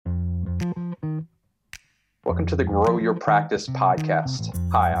Welcome to the Grow Your Practice podcast.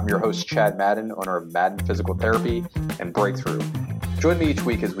 Hi, I'm your host, Chad Madden, owner of Madden Physical Therapy and Breakthrough. Join me each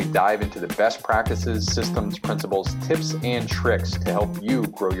week as we dive into the best practices, systems, principles, tips, and tricks to help you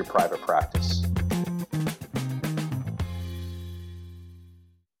grow your private practice.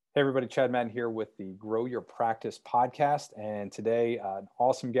 Hey everybody, Chad Madden here with the Grow Your Practice podcast. And today, an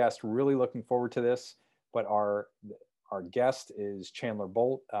awesome guest, really looking forward to this, but our guest is Chandler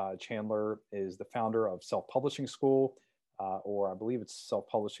Bolt. Chandler is the founder of Self-Publishing School, or I believe it's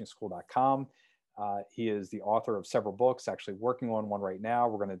selfpublishingschool.com. He is the author of several books, actually working on one right now.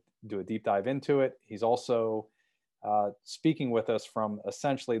 We're going to do a deep dive into it. He's also speaking with us from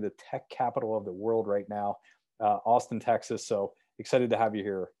essentially the tech capital of the world right now, Austin, Texas. So excited to have you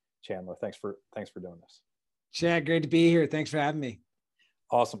here, Chandler. Thanks for doing this. Chad, great to be here. Thanks for having me.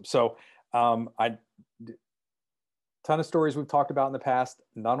 Awesome. So ton of stories we've talked about in the past,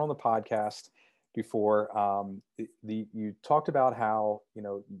 none on the podcast before. You talked about how,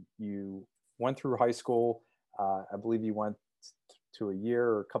 you went through high school. I believe you went to a year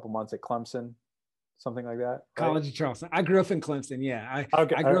or a couple months at Clemson, something like that. Right? College of Charleston. I grew up in Clemson. Yeah. I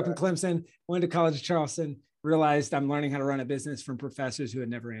grew up in Clemson, went to College of Charleston, realized I'm learning how to run a business from professors who had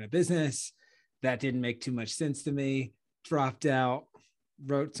never ran a business. That didn't make too much sense to me. Dropped out,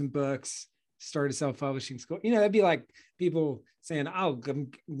 wrote some books, started self-publishing school. That'd be like people saying, "Oh,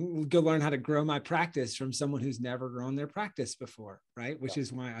 go learn how to grow my practice" from someone who's never grown their practice before, right? Which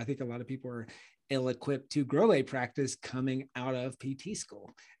is why I think a lot of people are ill-equipped to grow a practice coming out of PT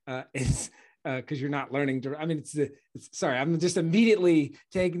school. It's because you're not learning. Sorry, I'm just immediately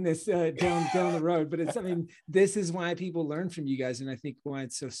taking this down the road, but this is why people learn from you guys, and I think why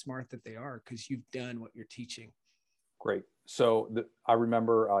it's so smart that they are, because you've done what you're teaching. Great. So I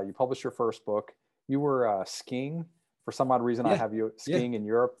remember you published your first book. You were skiing for some odd reason. Yeah. I have you skiing in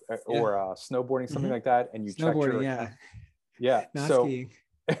Europe or snowboarding, something like that. And you checked your account. Yeah. Not skiing.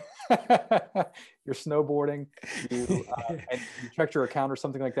 You're snowboarding. And you checked your account or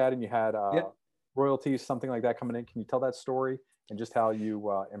something like that, and you had royalties, something like that coming in. Can you tell that story and just how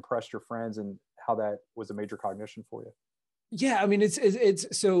you impressed your friends and how that was a major cognition for you? Yeah,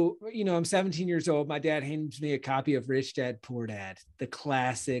 it's so, I'm 17 years old. My dad hands me a copy of Rich Dad, Poor Dad, the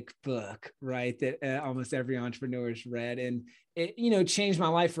classic book, right? That almost every entrepreneur's read. And it, changed my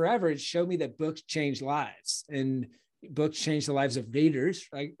life forever. It showed me that books change lives, and books change the lives of readers,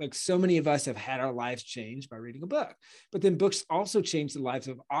 right? Like so many of us have had our lives changed by reading a book, but then books also change the lives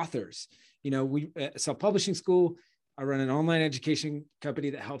of authors. We Self-Publishing School, I run an online education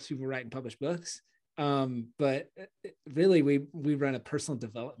company that helps people write and publish books. But really we run a personal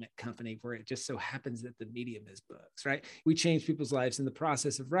development company where it just so happens that the medium is books, right? We change people's lives in the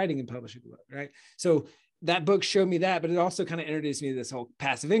process of writing and publishing a book, right? So that book showed me that, but it also kind of introduced me to this whole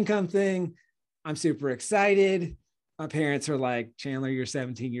passive income thing. I'm super excited. My parents are like, "Chandler, you're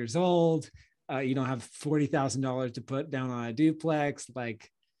 17 years old. You don't have $40,000 to put down on a duplex. Like,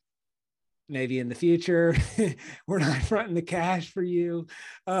 maybe in the future, we're not fronting the cash for you."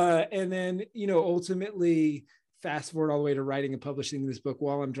 And then, ultimately fast forward all the way to writing and publishing this book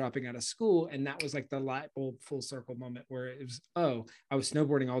while I'm dropping out of school. And that was like the light bulb full circle moment where it was, I was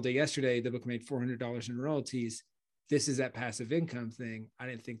snowboarding all day yesterday. The book made $400 in royalties. This is that passive income thing. I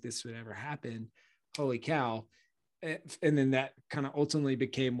didn't think this would ever happen. Holy cow. And then that kind of ultimately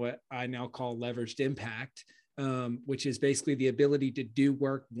became what I now call leveraged impact, which is basically the ability to do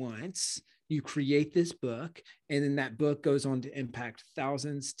work once. You create this book, and then that book goes on to impact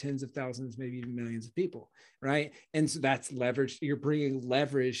thousands, tens of thousands, maybe even millions of people, right? And so that's leverage. You're bringing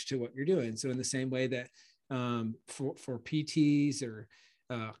leverage to what you're doing. So in the same way that for PTs or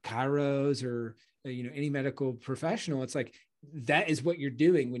chiros or any medical professional, it's like that is what you're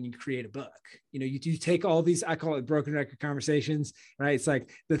doing when you create a book. You take all these, I call it broken record conversations, right? It's like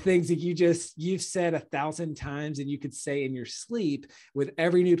the things that you've said 1,000 times and you could say in your sleep with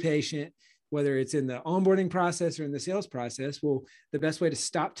every new patient, whether it's in the onboarding process or in the sales process. Well, the best way to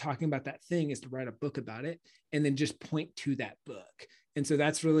stop talking about that thing is to write a book about it and then just point to that book. And so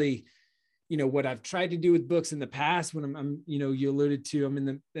that's really, what I've tried to do with books in the past. When I'm you alluded to,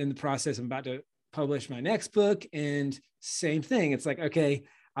 I'm in the process. I'm about to publish my next book, and same thing. It's like, okay,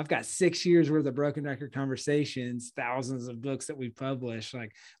 I've got 6 years worth of broken record conversations, thousands of books that we've published.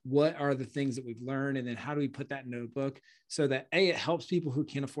 Like, what are the things that we've learned? And then how do we put that in a book so that A, it helps people who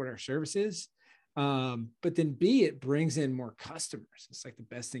can't afford our services. But then B, it brings in more customers. It's like the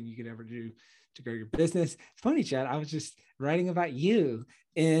best thing you could ever do to grow your business. It's funny, Chad, I was just writing about you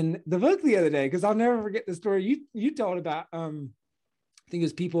in the book the other day, because I'll never forget the story you told about, I think it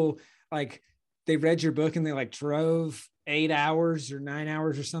was people like, they read your book and they like drove 8 hours or 9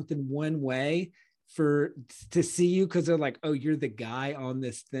 hours or something one way to see you because they're like, oh, you're the guy on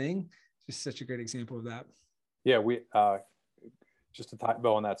this thing. Just such a great example of that. Yeah, we just to tie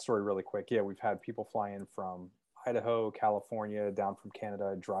bow on that story really quick. Yeah, we've had people fly in from Idaho, California, down from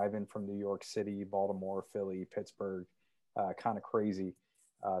Canada, drive in from New York City, Baltimore, Philly, Pittsburgh, kind of crazy,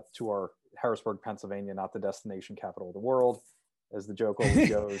 to our Harrisburg, Pennsylvania, not the destination capital of the world, as the joke always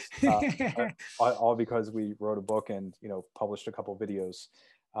goes, all because we wrote a book and, you know, published a couple of videos,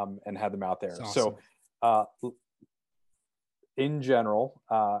 and had them out there. Awesome. So in general,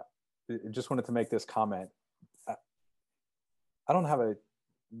 just wanted to make this comment. I don't have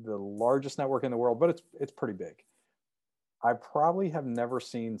the largest network in the world, but it's pretty big. I probably have never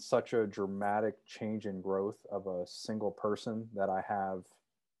seen such a dramatic change in growth of a single person that I have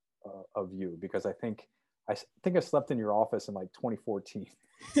of you, because I think I slept in your office in like 2014,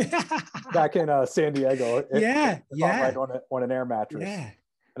 back in San Diego. Yeah. Right on an air mattress. Yeah.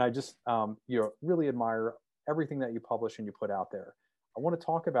 And I just you know, really admire everything that you publish and you put out there. I want to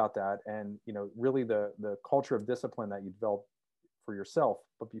talk about that, and, you know, really the culture of discipline that you developed for yourself.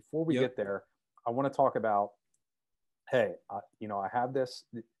 But before we get there, I want to talk about, hey, you know, I have this,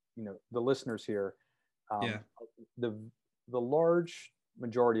 you know, the listeners here, the large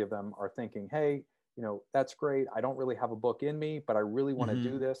majority of them are thinking, hey, you know, that's great. I don't really have a book in me, but I really want to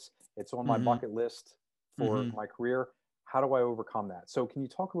do this. It's on my bucket list for my career. How do I overcome that? So can you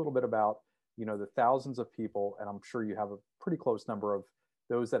talk a little bit about, you know, the thousands of people, and I'm sure you have a pretty close number of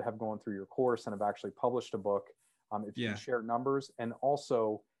those that have gone through your course and have actually published a book. If you can share numbers, and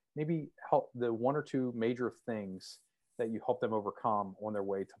also maybe help the one or two major things that you help them overcome on their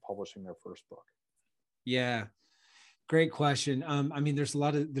way to publishing their first book. Yeah. Great question. I mean, there's a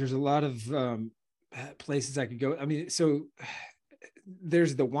lot of places I could go. I mean, so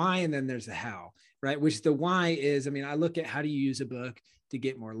there's the why, and then there's the how, right? Which the why is, I mean, I look at how do you use a book to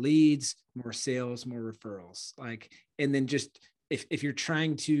get more leads, more sales, more referrals, like, and then just if you're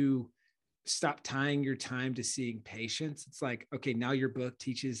trying to stop tying your time to seeing patients, it's like, okay, now your book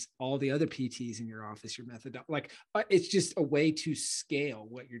teaches all the other PTs in your office your method. Like, it's just a way to scale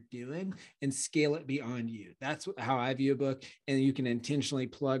what you're doing and scale it beyond you. That's how I view a book. And you can intentionally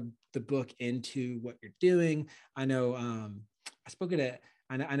plug the book into what you're doing. I know, I spoke at a,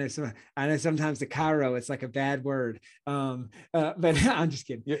 I know sometimes the chiro, it's like a bad word. But I'm just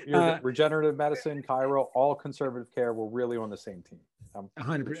kidding. You're regenerative medicine, chiro, all conservative care. We're really on the same team.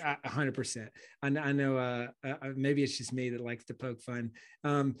 100%. I know, maybe it's just me that likes to poke fun.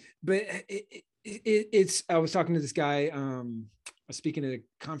 But it's, I was talking to this guy, I was speaking at a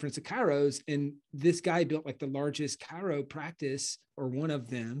conference of chiros, and this guy built like the largest chiro practice, or one of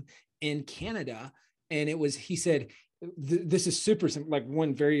them, in Canada. And he said, this is super simple. Like,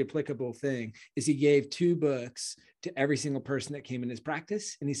 one very applicable thing is he gave 2 books to every single person that came in his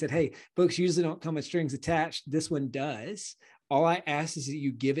practice. And he said, hey, books usually don't come with strings attached. This one does. All I ask is that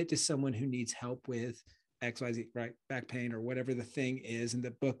you give it to someone who needs help with XYZ, right? Back pain or whatever the thing is. And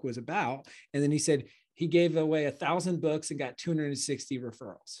the book was about. And then he said he gave away 1,000 books and got 260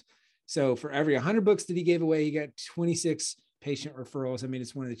 referrals. So for every 100 books that he gave away, he got 26 patient referrals. I mean,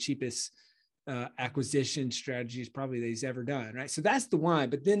 it's one of the cheapest acquisition strategies probably that he's ever done, right? So that's the why,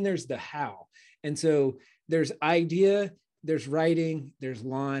 but then there's the how. And so there's idea, there's writing, there's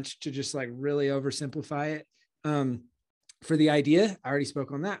launch, to just like really oversimplify it. For the idea, I already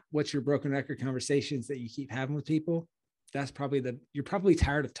spoke on that. What's your broken record conversations that you keep having with people? That's probably you're probably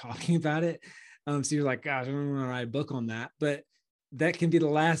tired of talking about it. So you're like, gosh, I don't want to write a book on that, but that can be the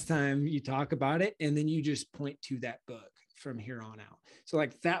last time you talk about it. And then you just point to that book from here on out. So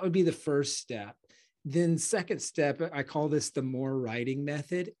like, that would be the first step. Then second step, I call this the more writing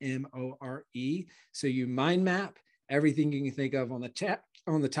method, MORE. So you mind map everything you can think of on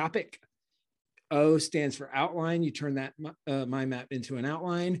the topic. O stands for outline. You turn that mind map into an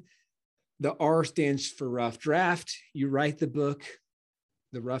outline. The R stands for rough draft. You write the book,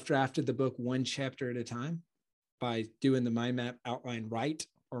 the rough draft of the book, 1 chapter at a time by doing the mind map outline write,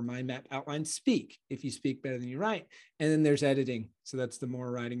 or mind map outline speak, if you speak better than you write. And then there's editing. So that's the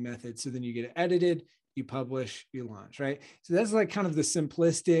more writing method. So then you get it edited, you publish, you launch, right? So that's like kind of the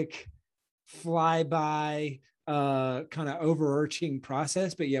simplistic flyby kind of overarching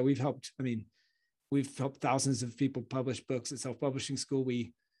process. But yeah, we've helped thousands of people publish books at Self-Publishing School.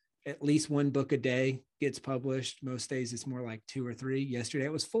 At least 1 book a day gets published. Most days it's more like 2 or 3. Yesterday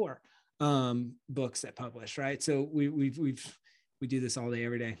it was 4 books that publish, right? So we do this all day,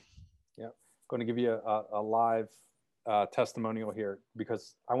 every day. Yeah. Going to give you a live testimonial here,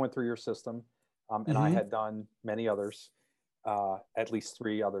 because I went through your system, and I had done many others, at least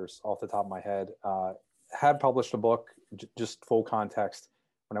 3 others off the top of my head, had published a book, just full context.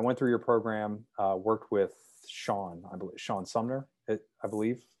 when I went through your program, worked with Sean, I believe Sean Sumner, I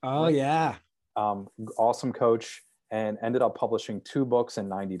believe. Oh Right? yeah. Awesome coach, and ended up publishing 2 books in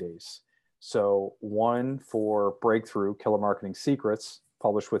 90 days. So one for Breakthrough, Killer Marketing Secrets,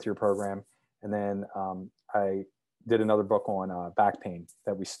 published with your program. And then I did another book on back pain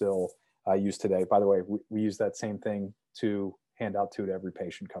that we still use today. By the way, we use that same thing to hand out to every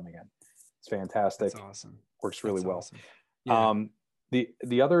patient coming in. It's fantastic. That's awesome. Works really well. Awesome. Yeah.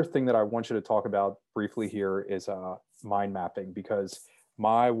 The other thing that I want you to talk about briefly here is mind mapping, because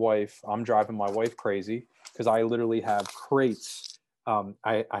I'm driving my wife crazy because I literally have crates.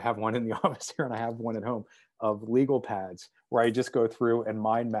 I have one in the office here and I have one at home of legal pads where I just go through and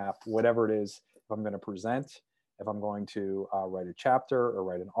mind map whatever it is. If I'm going to present, if I'm going to write a chapter or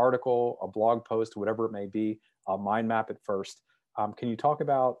write an article, a blog post, whatever it may be, I'll mind map it first. Can you talk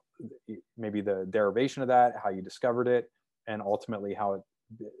about maybe the derivation of that, how you discovered it, and ultimately how it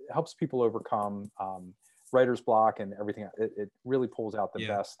helps people overcome writer's block and everything? It really pulls out the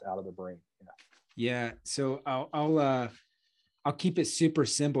best out of the brain. Yeah. So I'll keep it super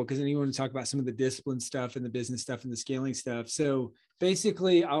simple because then you want to talk about some of the discipline stuff and the business stuff and the scaling stuff. So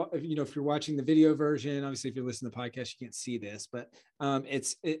basically, if you're watching the video version, obviously, if you're listening to the podcast, you can't see this, but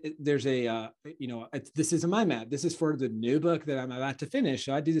there's this is a mind map. This is for the new book that I'm about to finish.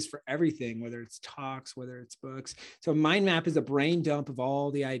 So I do this for everything, whether it's talks, whether it's books. So mind map is a brain dump of all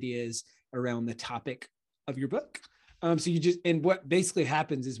the ideas around the topic of your book. So and what basically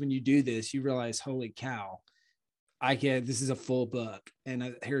happens is when you do this, you realize, holy cow, this is a full book,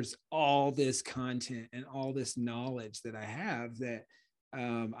 and here's all this content and all this knowledge that I have that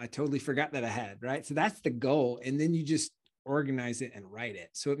I totally forgot that I had, right? So that's the goal. And then you just organize it and write it.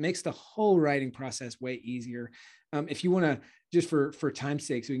 So it makes the whole writing process way easier. If you want to, just for time's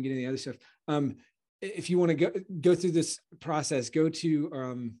sake, so we can get into the other stuff. If you want to go through this process, go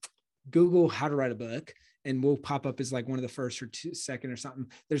to Google how to write a book, and we'll pop up as like one of the first or second or something.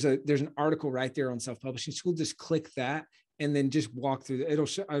 There's an article right there on self-publishing school. Just click that and then just walk through.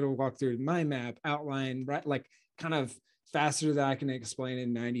 It'll walk through mind map, outline, right? Like kind of faster than I can explain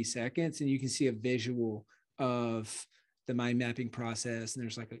in 90 seconds. And you can see a visual of the mind mapping process. And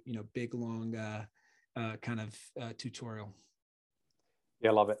there's like a, big, long kind of tutorial.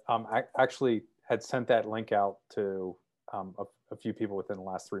 Yeah, I love it. I actually had sent that link out to a few people within the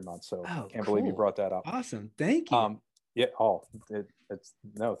last 3 months. So can't believe you brought that up. Awesome. Thank you. Yeah. Oh,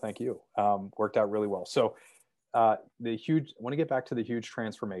 thank you. Worked out really well. So I want to get back to the huge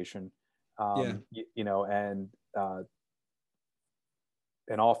transformation, and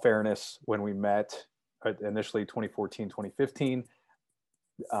in all fairness, when we met initially 2014, 2015,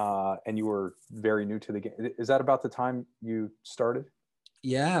 and you were very new to the game. Is that about the time you started?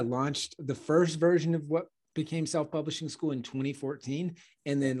 Yeah. Launched the first version of what became self-publishing school in 2014,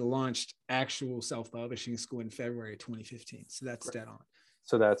 and then launched actual self-publishing school in February 2015. So that's dead on.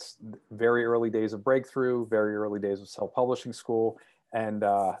 So that's very early days of Breakthrough, very early days of self-publishing school. And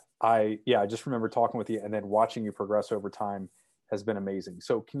I just remember talking with you and then watching you progress over time has been amazing.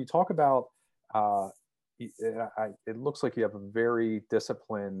 So can you talk about, it looks like you have a very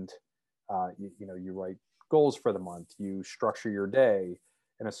disciplined, you write goals for the month, you structure your day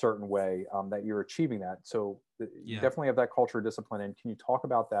in a certain way, that you're achieving that. So you definitely have that culture of discipline. And can you talk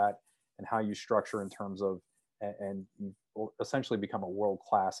about that and how you structure in terms of, and you've essentially become a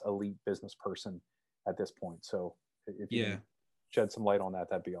world-class elite business person at this point. So if you can shed some light on that,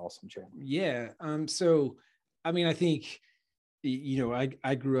 that'd be awesome, Chandler. Yeah. So, I mean, I think,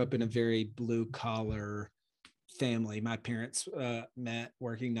 I grew up in a very blue collar family. My parents met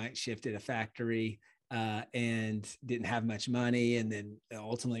working night shift at a factory. And didn't have much money, and then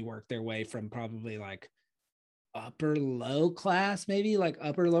ultimately worked their way from probably like upper low class, maybe like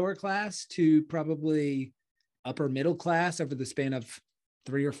upper lower class, to probably upper middle class over the span of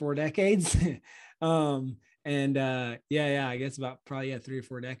 3 or 4 decades. I guess about probably 3 or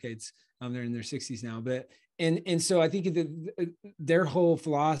 4 decades. They're in their 60s now, but and so I think their whole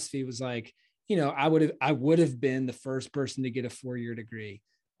philosophy was like, I would have been the first person to get a 4-year degree.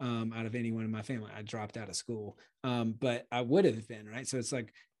 Out of anyone in my family. I dropped out of school, but I would have been, right? So it's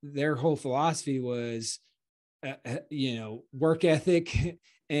like their whole philosophy was, work ethic,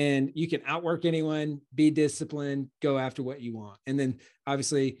 and you can outwork anyone, be disciplined, go after what you want. And then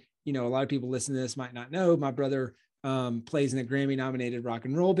obviously, a lot of people listening to this might not know, my brother plays in a Grammy nominated rock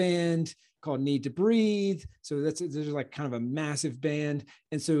and roll band called Need to Breathe. So there's like kind of a massive band.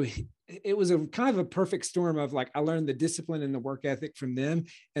 And so it was a kind of a perfect storm of like, I learned the discipline and the work ethic from them.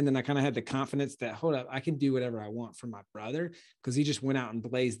 And then I kind of had the confidence that, hold up, I can do whatever I want for my brother. Cause he just went out and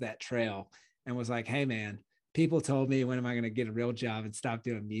blazed that trail and was like, hey man, people told me, when am I going to get a real job and stop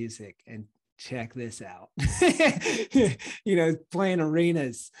doing music? And check this out, playing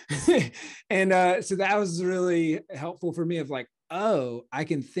arenas. And so that was really helpful for me of like, oh, I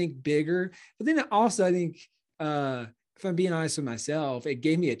can think bigger. But then also, I think, if I'm being honest with myself, it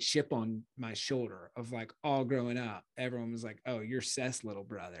gave me a chip on my shoulder of like, all growing up, everyone was like, oh, you're Seth's little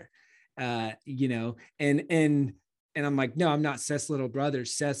brother, and I'm like, no, I'm not Seth's little brother.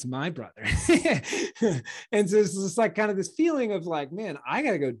 Seth's my brother. And so it's just like kind of this feeling of like, man, I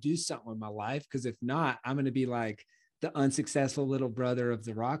got to go do something with my life. Cause if not, I'm going to be like the unsuccessful little brother of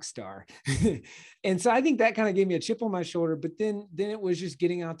the rock star. And so I think that kind of gave me a chip on my shoulder, but then it was just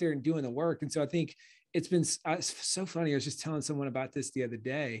getting out there and doing the work. And so I think it's been so funny. I was just telling someone about this the other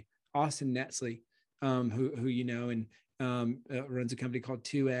day, Austin Netzley, who and runs a company called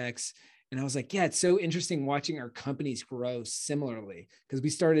 2X. And I was like, yeah, it's so interesting watching our companies grow similarly, because we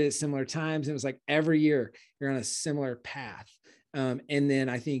started at similar times. And it was like every year you're on a similar path. And then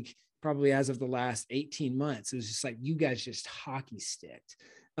I think probably as of the last 18 months, it was just like, you guys just hockey sticked.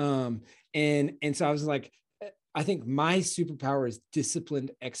 And so I was like, I think my superpower is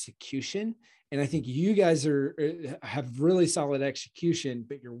disciplined execution. And I think you guys have really solid execution,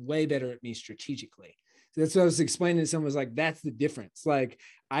 but you're way better at me strategically. So that's what I was explaining to someone. Was like, that's the difference. Like,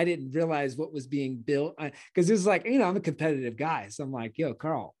 I didn't realize what was being built, because it was like, I'm a competitive guy. So I'm like, yo,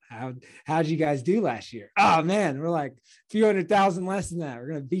 Carl, how'd you guys do last year? Oh man, we're like a few 100,000 less than that. We're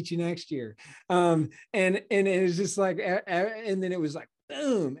going to beat you next year. And it was just like, and then it was like,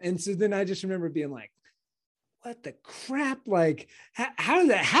 boom. And so then I just remember being like, what the crap? Like, how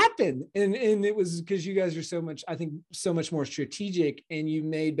did that happen? And it was because you guys are so much more strategic, and you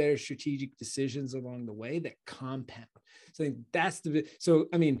made better strategic decisions along the way that compound. So I think that's that's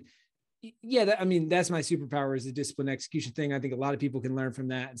my superpower, is the discipline execution thing. I think a lot of people can learn from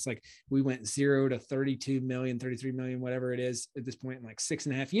that. It's like, we went 0 to 32 million, 33 million, whatever it is at this point in like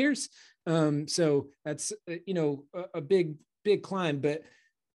 6.5 years. So that's, a big climb, but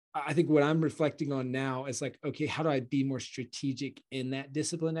I think what I'm reflecting on now is like, okay, how do I be more strategic in that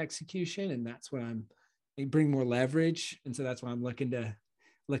discipline execution? And that's what I bring more leverage. And so that's why I'm looking to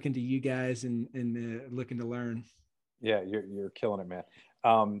you guys and looking to learn. Yeah, you're killing it,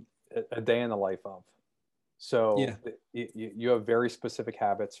 man. A day in the life of. So yeah. You have very specific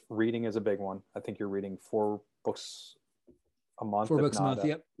habits. Reading is a big one. I think you're reading 4 books a month. 4 books a month.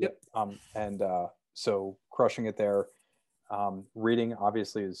 Yep. So crushing it there. Reading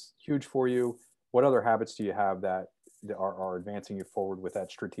obviously is huge for you. What other habits do you have that are advancing you forward with that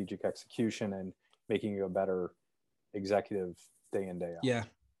strategic execution and making you a better executive day in, day out? Yeah.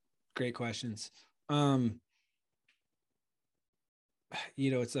 Great questions.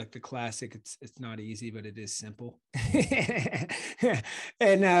 It's like the classic, it's not easy, but it is simple.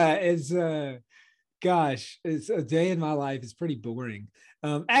 And it's a day in my life is pretty boring.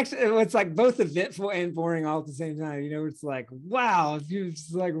 Actually, it's like both eventful and boring all at the same time. It's like, wow, you're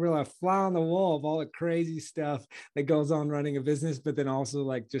just like really a fly on the wall of all the crazy stuff that goes on running a business, but then also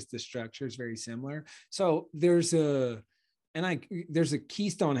like just the structure is very similar. So there's a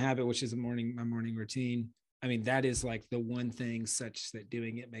keystone habit, which is my morning routine. I mean, that is like the one thing such that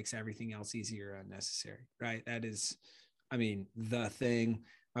doing it makes everything else easier or unnecessary, right? That is, the thing.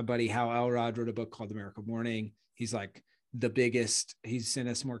 My buddy Hal Elrod wrote a book called The Miracle Morning. He's like the biggest. He's sent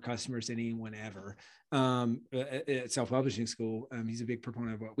us more customers than anyone ever at self-publishing school. He's a big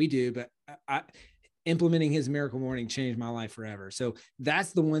proponent of what we do, but implementing his Miracle Morning changed my life forever. So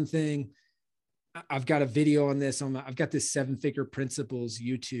that's the one thing. I've got a video on this. I've got this 7-Figure Principles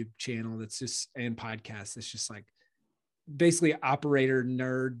YouTube channel that's just, and podcast. It's just like basically operator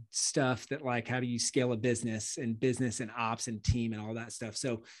nerd stuff that like, how do you scale a business and ops and team and all that stuff.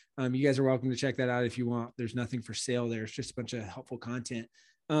 So you guys are welcome to check that out if you want. There's nothing for sale there. It's just a bunch of helpful content.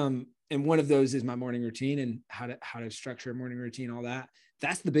 And one of those is my morning routine and how to structure a morning routine, all that.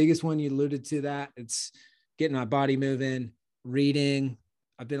 That's the biggest one. You alluded to that. It's getting my body moving, reading.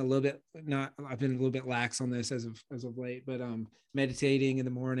 I've been a little bit lax on this as of late, but meditating in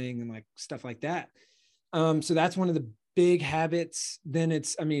the morning and like stuff like that. So that's one of the big habits. Then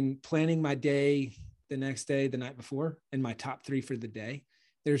it's, planning my day the next day, the night before, and my top 3 for the day.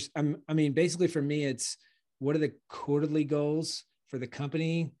 There's, basically for me, it's what are the quarterly goals for the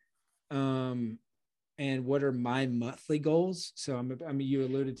company, and what are my monthly goals. So you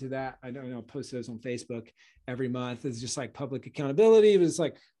alluded to that. I don't know, I'll post those on Facebook every month. It's just like public accountability. It was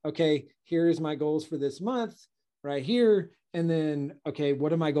like, okay, here's my goals for this month right here. And then, okay,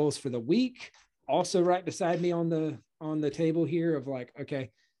 what are my goals for the week? Also right beside me on the table here of like,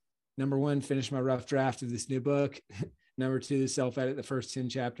 okay, number 1, finish my rough draft of this new book. Number 2, self-edit the first 10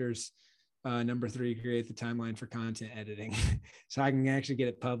 chapters. Number 3, create the timeline for content editing so I can actually get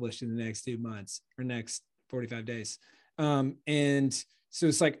it published in the next 2 months or next 45 days. And so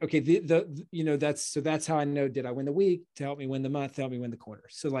it's like, okay, that's how I know, did I win the week to help me win the month, to help me win the quarter.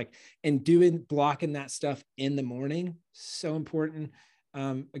 So like, and blocking that stuff in the morning, so important.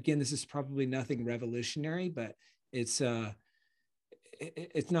 Again, this is probably nothing revolutionary, but it's not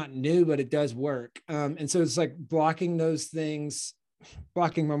new, but it does work. And so it's like blocking those things,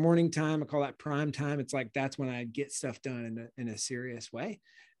 blocking my morning time. I call that prime time. It's like, that's when I get stuff done in a serious way.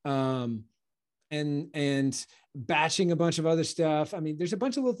 And batching a bunch of other stuff. I mean, there's a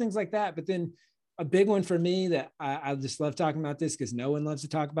bunch of little things like that, but then a big one for me that I just love talking about this because no one loves to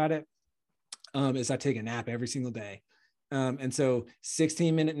talk about it, is I take a nap every single day. And so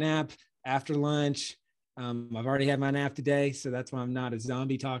 16-minute nap after lunch. I've already had my nap today, so that's why I'm not a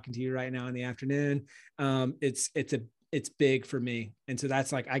zombie talking to you right now in the afternoon. It's big for me. And so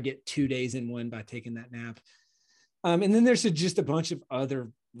that's like, I get 2 days in one by taking that nap. And then there's just a bunch of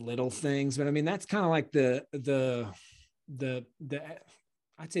other little things, but I mean, that's kind of like the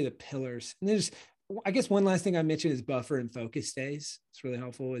I'd say the pillars. And there's, I guess one last thing I mentioned is buffer and focus days. It's really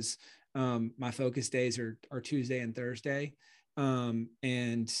helpful. Is my focus days are Tuesday and Thursday.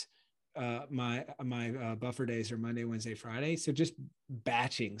 And my buffer days are Monday, Wednesday, Friday. So just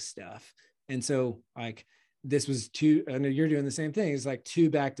batching stuff. And so like, this was 2, I know you're doing the same thing. It's like 2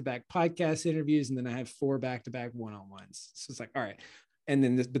 back-to-back podcast interviews. And then I have 4 back-to-back one-on-ones. So it's like, all right. And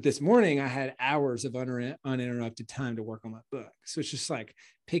then this morning I had hours of uninterrupted time to work on my book. So it's just like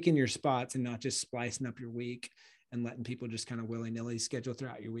picking your spots and not just splicing up your week and letting people just kind of willy-nilly schedule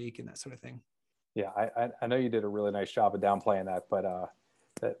throughout your week and that sort of thing. Yeah. I know you did a really nice job of downplaying that, but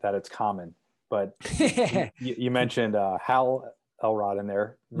that it's common, but you mentioned Hal Elrod in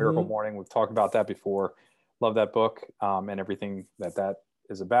there, Miracle Morning. We've talked about that before. Love that book, and everything that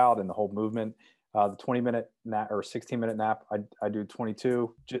is about, and the whole movement. The 20-minute nap or 16-minute nap, I do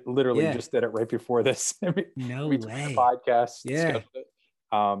 22. Literally just did it right before this. No way. The podcast. Yeah.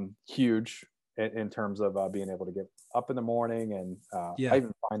 Huge in terms of being able to get up in the morning, and I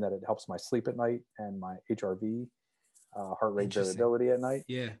even find that it helps my sleep at night and my HRV, heart rate variability at night.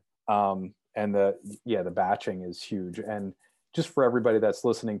 Yeah. And the batching is huge. And just for everybody that's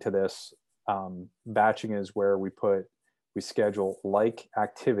listening to this, batching is where we schedule like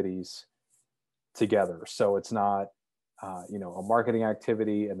activities together. So it's not, a marketing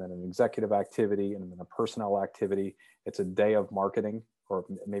activity and then an executive activity and then a personnel activity. It's a day of marketing, or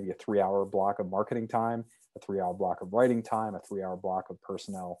maybe a 3-hour block of marketing time, a 3-hour block of writing time, a 3-hour block of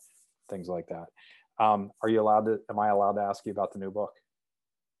personnel, things like that. Am I allowed to ask you about the new book?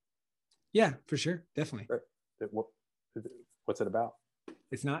 Yeah, for sure. Definitely. What's it about?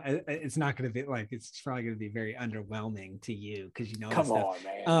 It's not going to be like, it's probably going to be very underwhelming to you, because Come on,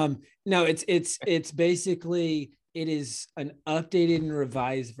 man. No, it's basically, it is an updated and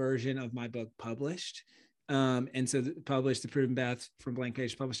revised version of my book published. And so published, The Proven Path from Blank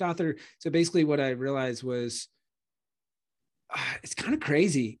Page, published author. So basically what I realized was, it's kind of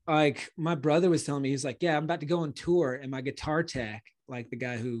crazy. Like my brother was telling me, he's like, yeah, I'm about to go on tour, and my guitar tech, like the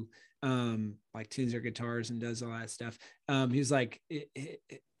guy who like tunes their guitars and does all that stuff. He's like,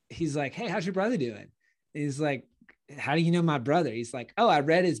 hey, how's your brother doing? He's like, how do you know my brother? He's like, oh, I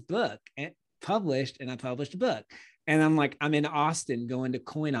read his book and published, and I published a book. And I'm like, I'm in Austin going to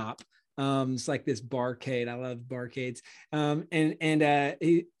Coin Op. It's like this barcade. I love barcades. And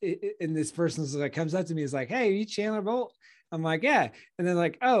this person like comes up to me, is like, hey, are you Chandler Bolt? I'm like, yeah. And then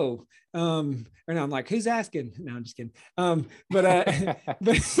like, oh, or no, I'm like, who's asking? No, I'm just kidding. And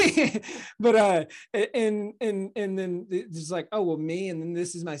then it's like, oh, well, me. And then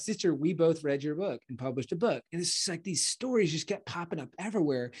this is my sister. We both read your book and published a book. And it's just like, these stories just kept popping up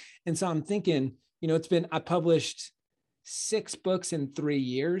everywhere. And so I'm thinking, I published 6 books in 3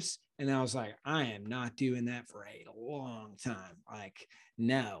 years. And I was like, I am not doing that for a long time. Like,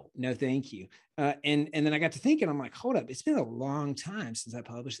 no, thank you. And then I got to thinking, I'm like, hold up, it's been a long time since I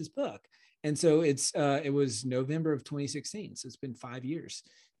published this book. And so it was November of 2016. So it's been 5 years.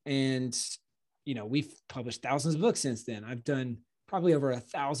 And, we've published thousands of books since then. I've done probably over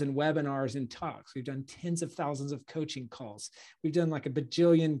 1,000 webinars and talks. We've done tens of thousands of coaching calls. We've done like a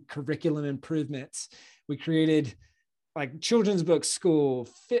bajillion curriculum improvements. We created like children's book school,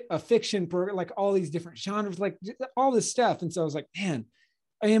 a fiction program, like all these different genres, like all this stuff. And so I was like, man,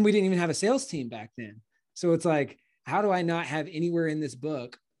 and we didn't even have a sales team back then. So it's like, how do I not have anywhere in this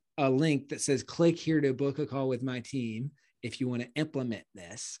book a link that says, click here to book a call with my team if you want to implement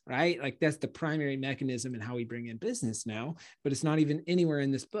this, right? Like that's the primary mechanism in how we bring in business now, but it's not even anywhere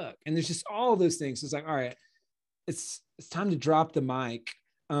in this book. And there's just all those things. So it's like, all right, it's time to drop the mic.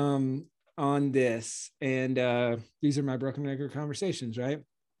 on this. And these are my broken record conversations, right?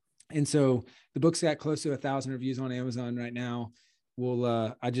 And so the book's got close to 1,000 reviews on Amazon right now.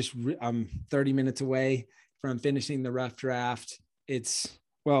 I'm 30 minutes away from finishing the rough draft.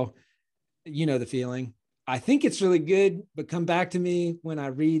 Well, you know the feeling. I think it's really good, but come back to me when I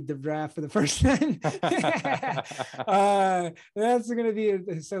read the draft for the first time. That's going to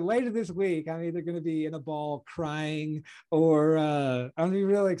be, so later this week, I'm either going to be in a ball crying or I'm going to be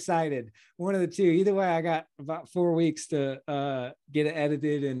really excited. One of the two. Either way, I got about 4 weeks to get it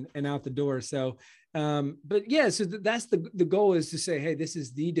edited and out the door. So, but yeah, so that's the goal, is to say, hey, this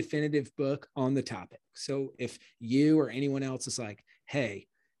is the definitive book on the topic. So if you or anyone else is like, hey,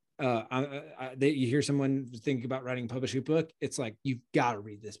 you hear someone think about writing a publishing book, it's like, you've got to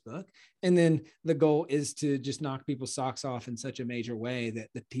read this book. And then the goal is to just knock people's socks off in such a major way that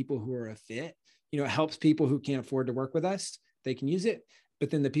the people who are a fit, it helps people who can't afford to work with us, they can use it. But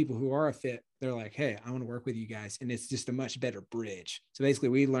then the people who are a fit, they're like, hey, I want to work with you guys. And it's just a much better bridge. So basically,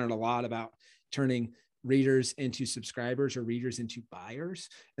 we learned a lot about turning readers into subscribers or readers into buyers.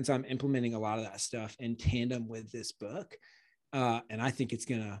 And so I'm implementing a lot of that stuff in tandem with this book. And I think it's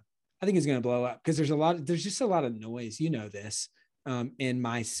going to blow up, because there's just a lot of noise. This in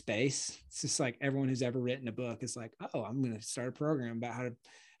my space. It's just like everyone who's ever written a book is like, oh, I'm going to start a program about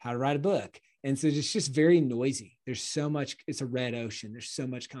how to write a book. And so it's just very noisy. There's so much, it's a red ocean. There's so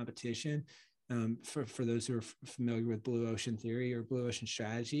much competition. For those who are familiar with blue ocean theory or blue ocean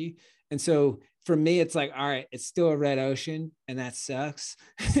strategy. And so for me, it's like, all right, it's still a red ocean, and that sucks.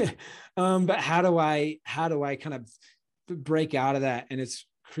 But how do I kind of break out of that? And it's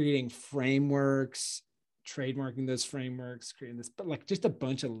creating frameworks, trademarking those frameworks, creating this, but like just a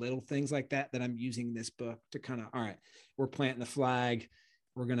bunch of little things like that I'm using this book to kind of, all right, we're planting the flag.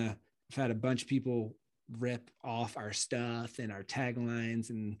 I've had a bunch of people rip off our stuff and our taglines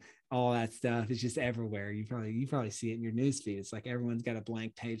and all that stuff. It's just everywhere. You probably see it in your newsfeed. It's like everyone's got a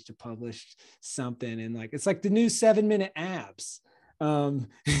blank page to publish something, and like it's like the new 7-minute abs.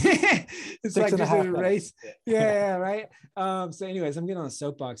 It's like just a race. Yeah, right. So anyways, I'm getting on a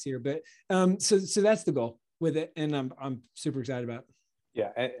soapbox here, but so that's the goal with it, and I'm super excited about it. Yeah,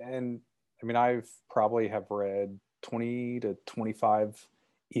 and I mean, I've probably have read 20 to 25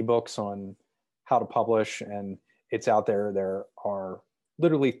 ebooks on how to publish, and it's out there. There are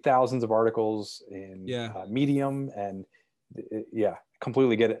literally thousands of articles in Medium, and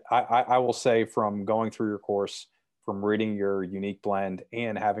completely get it. I will say, from going through your course, from reading your unique blend,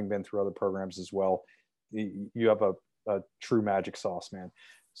 and having been through other programs as well, you have a true magic sauce, man.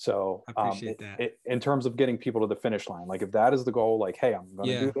 So I appreciate that. In terms of getting people to the finish line, like if that is the goal, like, hey, I'm going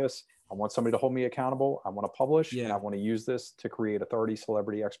to do this. I want somebody to hold me accountable. I want to publish, and I want to use this to create authority,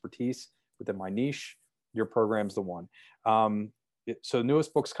 celebrity, expertise within my niche. Your program's the one. So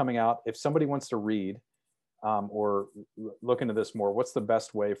newest book's coming out. If somebody wants to read or look into this more, what's the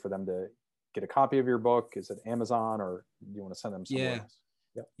best way for them to get a copy of your book? Is it Amazon, or do you want to send them somewhere else?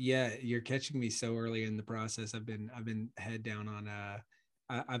 Yep. Yeah, you're catching me so early in the process. I've been head down on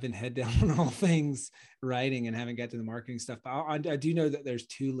all things writing and haven't got to the marketing stuff. But I do know that there's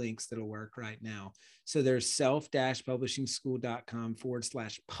 2 links that'll work right now. So there's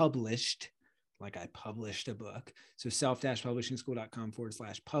self-publishingschool.com/published, like I published a book. So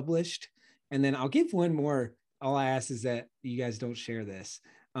self-publishingschool.com/published. And then I'll give one more. All I ask is that you guys don't share this.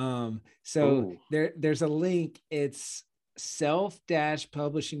 There's a link. It's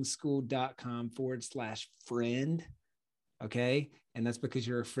self-publishingschool.com/friend. Okay. And that's because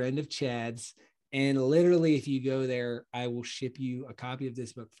you're a friend of Chad's. And literally, if you go there, I will ship you a copy of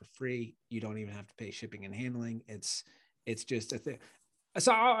this book for free. You don't even have to pay shipping and handling. It's just a thing.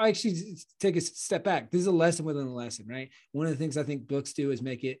 So I'll actually take a step back. This is a lesson within a lesson, right? One of the things I think books do is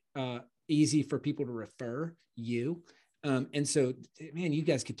make it easy for people to refer you. And so, man, you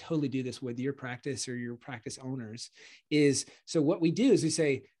guys could totally do this with your practice or your practice owners. So what we do is we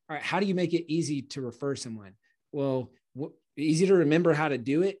say, all right, how do you make it easy to refer someone? Well, easy to remember how to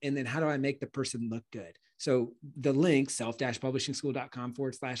do it. And then how do I make the person look good? So the link,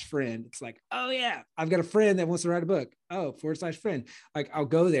 self-publishingschool.com/friend, it's like, oh yeah, I've got a friend that wants to write a book. Oh, /friend. Like I'll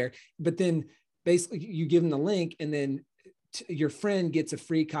go there, but then basically you give them the link, and then your friend gets a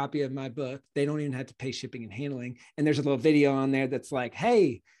free copy of my book. They don't even have to pay shipping and handling. And there's a little video on there that's like,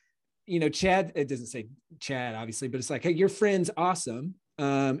 hey, Chad, it doesn't say Chad, obviously, but it's like, hey, your friend's awesome.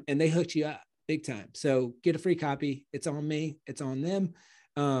 And they hooked you up big time. So get a free copy. It's on me. It's on them.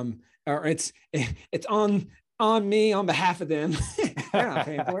 Or it's on me on behalf of them. They're not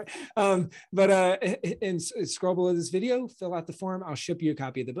paying for it. And scroll below this video, fill out the form. I'll ship you a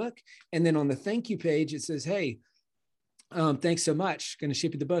copy of the book. And then on the thank you page, it says, hey, Thanks so much. Going to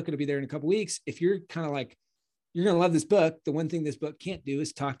ship you the book. It'll be there in a couple weeks. If you're kind of like, you're going to love this book, the one thing this book can't do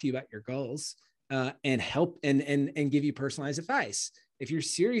is talk to you about your goals and help and give you personalized advice. If you're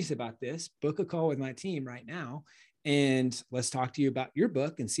serious about this, book a call with my team right now, and let's talk to you about your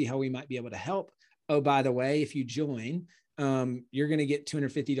book and see how we might be able to help. Oh, by the way, if you join, you're going to get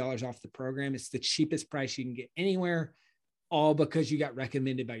 $250 off the program. It's the cheapest price you can get anywhere, all because you got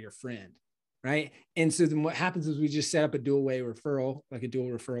recommended by your friend. Right. And so then what happens is we just set up a dual way referral, like a dual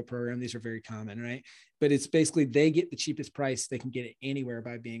referral program. These are very common, right? But it's basically they get the cheapest price they can get it anywhere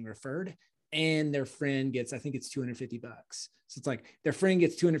by being referred. And their friend gets, I think it's $250. So it's like their friend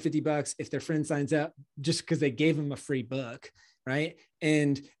gets $250 if their friend signs up just because they gave them a free book. Right.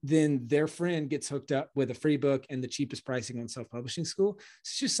 And then their friend gets hooked up with a free book and the cheapest pricing on self-publishing school.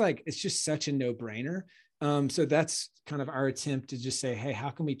 It's just like, it's just such a no-brainer. So that's kind of our attempt to just say, hey,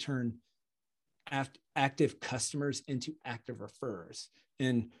 how can we turn active customers into active referrers?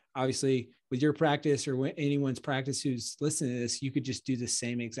 And obviously with your practice or anyone's practice who's listening to this, you could just do the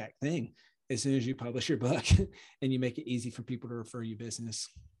same exact thing as soon as you publish your book and you make it easy for people to refer you business.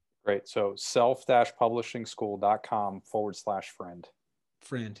 Great. So self-publishingschool.com/friend.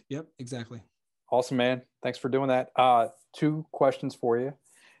 Friend. Yep, exactly. Awesome, man. Thanks for doing that. 2 questions for you.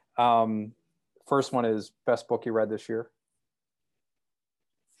 First one is best book you read this year.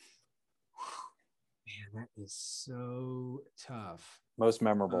 Man, that is so tough. Most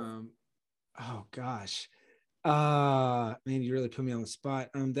memorable. Oh gosh. Man, you really put me on the spot.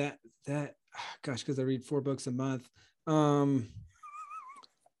 Gosh, because I read 4 books a month.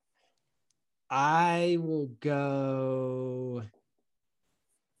 I will go.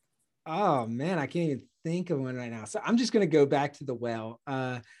 Oh man, I can't even think of one right now. So I'm just gonna go back to The Well.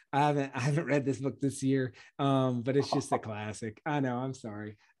 I haven't read this book this year, but it's just a classic. I know, I'm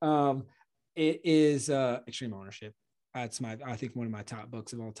sorry. It is Extreme Ownership. It's I think one of my top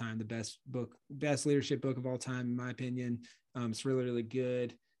books of all time, the best leadership book of all time, in my opinion. It's really, really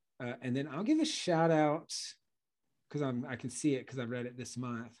good. And then I'll give a shout out because I can see it because I read it this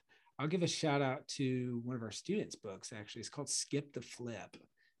month. I'll give a shout out to one of our students' books. Actually, it's called Skip the Flip.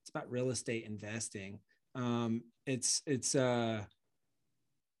 It's about real estate investing. It's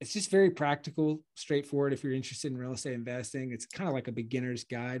just very practical, straightforward. If you're interested in real estate investing, it's kind of like a beginner's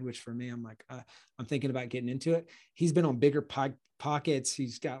guide, which for me, I'm like, I'm thinking about getting into it. He's been on Bigger Pockets.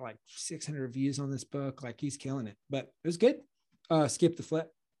 He's got like 600 reviews on this book. Like he's killing it, but it was good. Skip the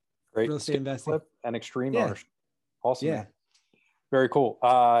Flip. Great. Real estate investing. Flip and Extreme Ownership. Awesome. Yeah. Man. Very cool.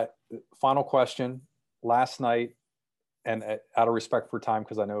 Final question. Last night, and out of respect for time,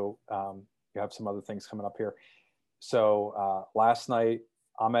 because I know you have some other things coming up here. So last night,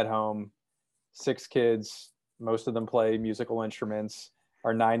 I'm at home, 6 kids, most of them play musical instruments.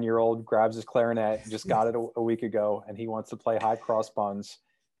 Our 9-year-old grabs his clarinet, just got it a week ago, and he wants to play High Cross Buns.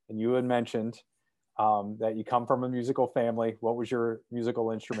 And you had mentioned that you come from a musical family. What was your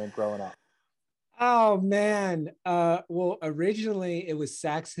musical instrument growing up? Oh man. Well, originally it was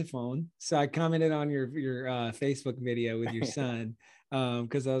saxophone. So I commented on your Facebook video with your son.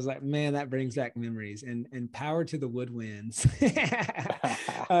 Because I was like, man, that brings back memories and power to the woodwinds.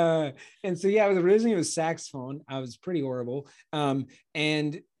 And so yeah, it was saxophone. I was pretty horrible.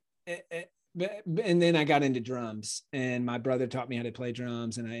 And then I got into drums, and my brother taught me how to play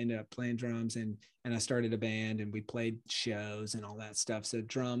drums, and I ended up playing drums, and I started a band, and we played shows and all that stuff. So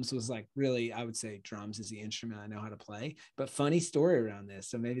drums was like really, I would say drums is the instrument I know how to play. But funny story around this.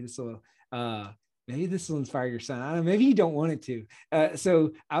 So maybe this will inspire your son. I don't know, maybe you don't want it to.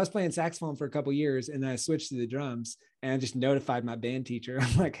 So I was playing saxophone for a couple years, and then I switched to the drums, and I just notified my band teacher.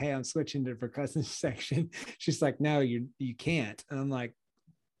 I'm like, hey, I'm switching to the percussion section. She's like, no, you can't. And I'm like,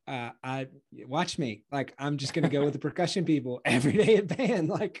 I watch me, like I'm just gonna go with the percussion people every day at band.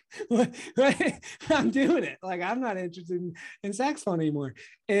 Like what, I'm doing it. Like I'm not interested in saxophone anymore.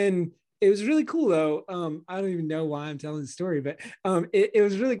 And it was really cool though. I don't even know why I'm telling the story, but it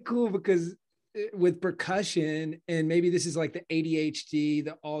was really cool because with percussion, and maybe this is like the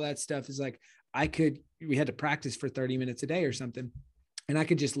ADHD, all that stuff is like we had to practice for 30 minutes a day or something, and I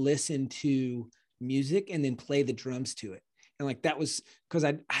could just listen to music and then play the drums to it. And like that was because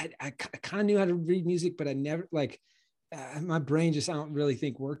I kind of knew how to read music, but I never my brain just, I don't really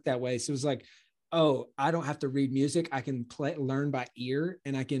think worked that way. So it was like, oh, I don't have to read music. I can learn by ear,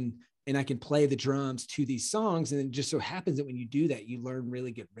 and I can play the drums to these songs. And it just so happens that when you do that, you learn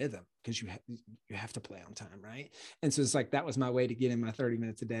really good rhythm because you have to play on time, right? And so it's like that was my way to get in my 30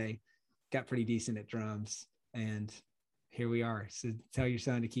 minutes a day. Got pretty decent at drums, and here we are. So tell your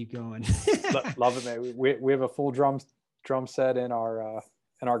son to keep going. Love it, man. We have a full drum set in our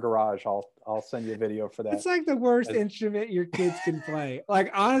in our garage. I'll send you a video for that. It's like the worst instrument your kids can play.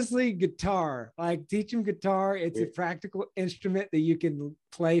 Like, honestly, guitar. Like, teach them guitar. It's a practical instrument that you can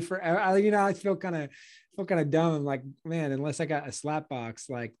play forever. I feel kind of dumb. I'm like, man, unless I got a slap box,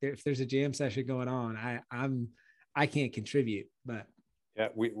 like if there's a jam session going on, I can't contribute. But yeah,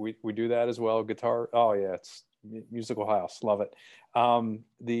 we do that as well. Guitar. Oh yeah, it's musical house. Love it.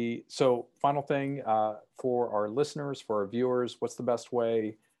 So final thing for our listeners, for our viewers, what's the best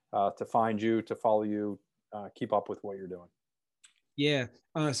way to find you, to follow you, keep up with what you're doing? Yeah.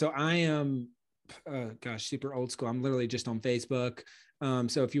 So I am, super old school. I'm literally just on Facebook.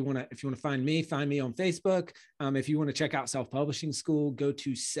 So if you want to find me on Facebook. If you want to check out Self-Publishing School, go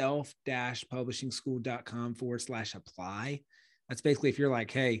to self-publishingschool.com/apply. That's basically if you're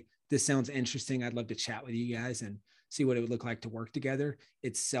like, hey, this sounds interesting, I'd love to chat with you guys and see what it would look like to work together.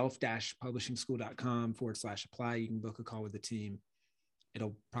 It's self-publishingschool.com/apply. You can book a call with the team.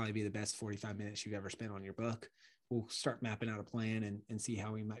 It'll probably be the best 45 minutes you've ever spent on your book. We'll start mapping out a plan and see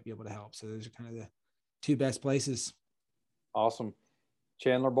how we might be able to help. So those are kind of the two best places. Awesome.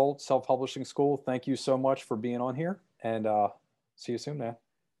 Chandler Bolt, Self-Publishing School, thank you so much for being on here, and see you soon, man.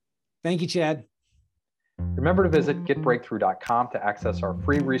 Thank you, Chad. Remember to visit getbreakthrough.com to access our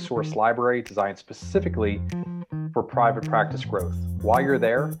free resource library designed specifically for private practice growth. While you're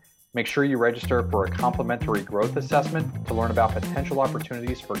there, make sure you register for a complimentary growth assessment to learn about potential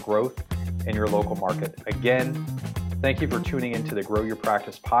opportunities for growth in your local market. Again, thank you for tuning into the Grow Your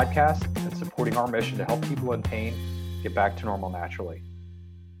Practice podcast and supporting our mission to help people in pain get back to normal naturally.